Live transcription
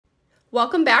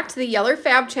Welcome back to the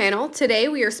Yellerfab channel. Today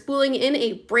we are spooling in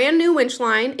a brand new winch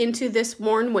line into this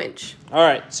worn winch. All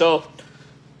right, so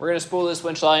we're gonna spool this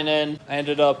winch line in. I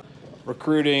ended up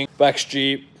recruiting Beck's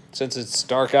Jeep, since it's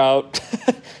dark out,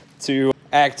 to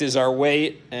act as our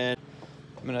weight. And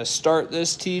I'm gonna start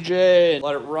this TJ and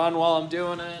let it run while I'm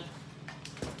doing it.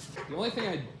 The only thing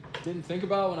I didn't think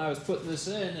about when I was putting this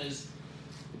in is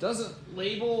it doesn't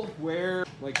label where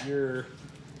like your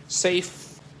safe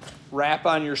wrap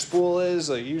on your spool is.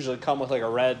 They usually come with like a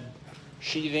red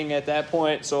sheathing at that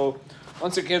point. So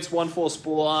once it gets one full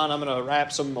spool on, I'm gonna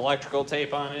wrap some electrical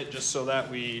tape on it just so that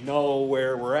we know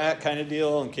where we're at, kind of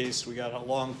deal, in case we got a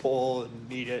long pull and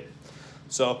need it.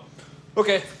 So,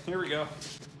 okay, here we go.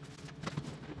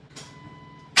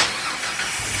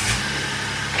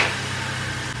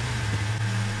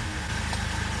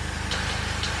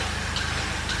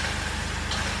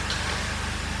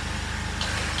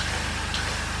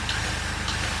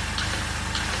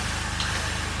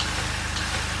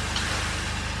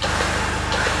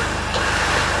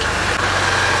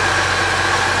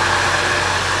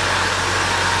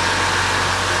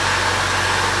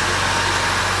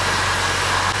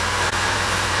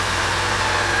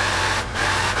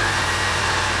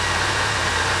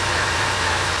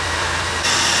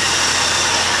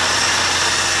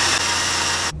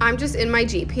 I'm just in my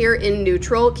Jeep here in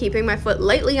neutral, keeping my foot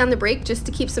lightly on the brake just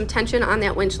to keep some tension on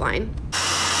that winch line.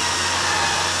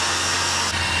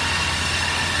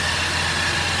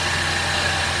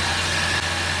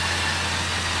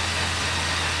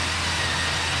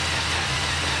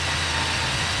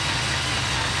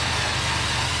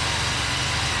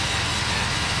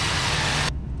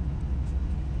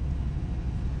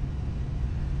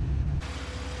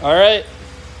 All right.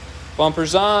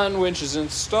 Bumpers on, winch is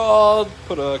installed,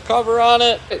 put a cover on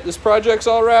it. This project's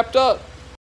all wrapped up.